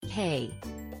Hey!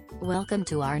 Welcome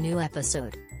to our new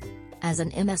episode. As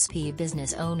an MSP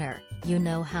business owner, you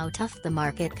know how tough the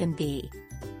market can be.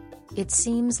 It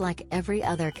seems like every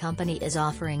other company is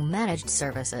offering managed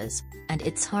services, and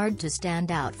it's hard to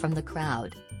stand out from the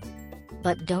crowd.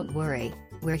 But don't worry,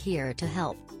 we're here to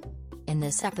help. In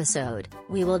this episode,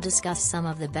 we will discuss some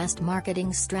of the best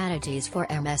marketing strategies for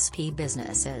MSP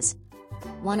businesses.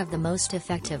 One of the most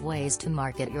effective ways to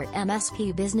market your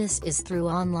MSP business is through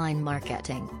online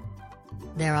marketing.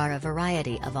 There are a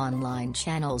variety of online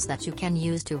channels that you can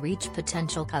use to reach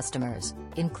potential customers,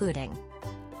 including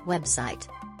website.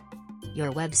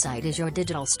 Your website is your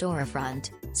digital storefront,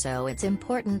 so it's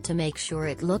important to make sure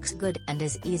it looks good and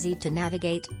is easy to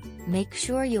navigate. Make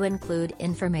sure you include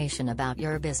information about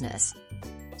your business.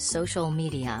 Social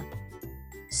media.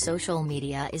 Social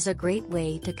media is a great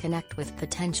way to connect with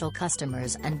potential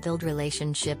customers and build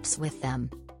relationships with them.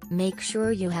 Make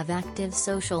sure you have active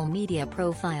social media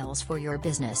profiles for your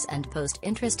business and post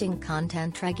interesting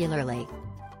content regularly.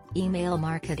 Email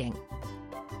marketing.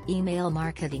 Email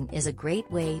marketing is a great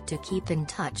way to keep in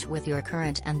touch with your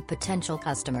current and potential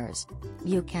customers.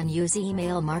 You can use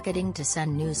email marketing to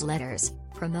send newsletters,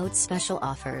 promote special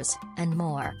offers, and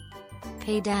more.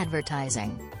 Paid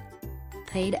advertising.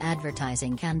 Paid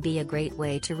advertising can be a great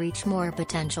way to reach more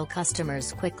potential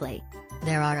customers quickly.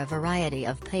 There are a variety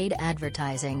of paid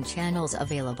advertising channels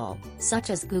available, such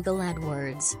as Google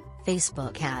AdWords,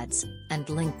 Facebook ads, and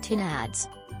LinkedIn ads.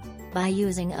 By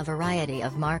using a variety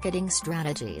of marketing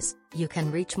strategies, you can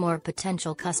reach more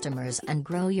potential customers and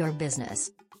grow your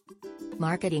business.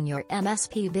 Marketing your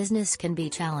MSP business can be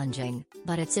challenging,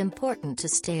 but it's important to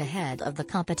stay ahead of the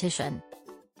competition.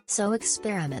 So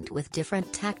experiment with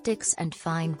different tactics and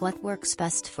find what works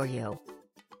best for you.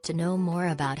 To know more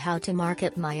about how to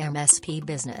market my MSP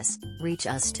business, reach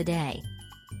us today.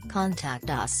 Contact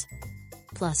us.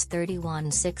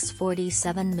 +31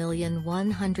 647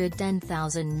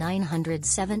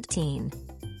 110,917.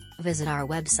 Visit our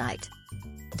website.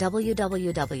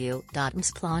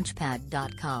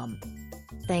 www.msplaunchpad.com.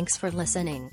 Thanks for listening.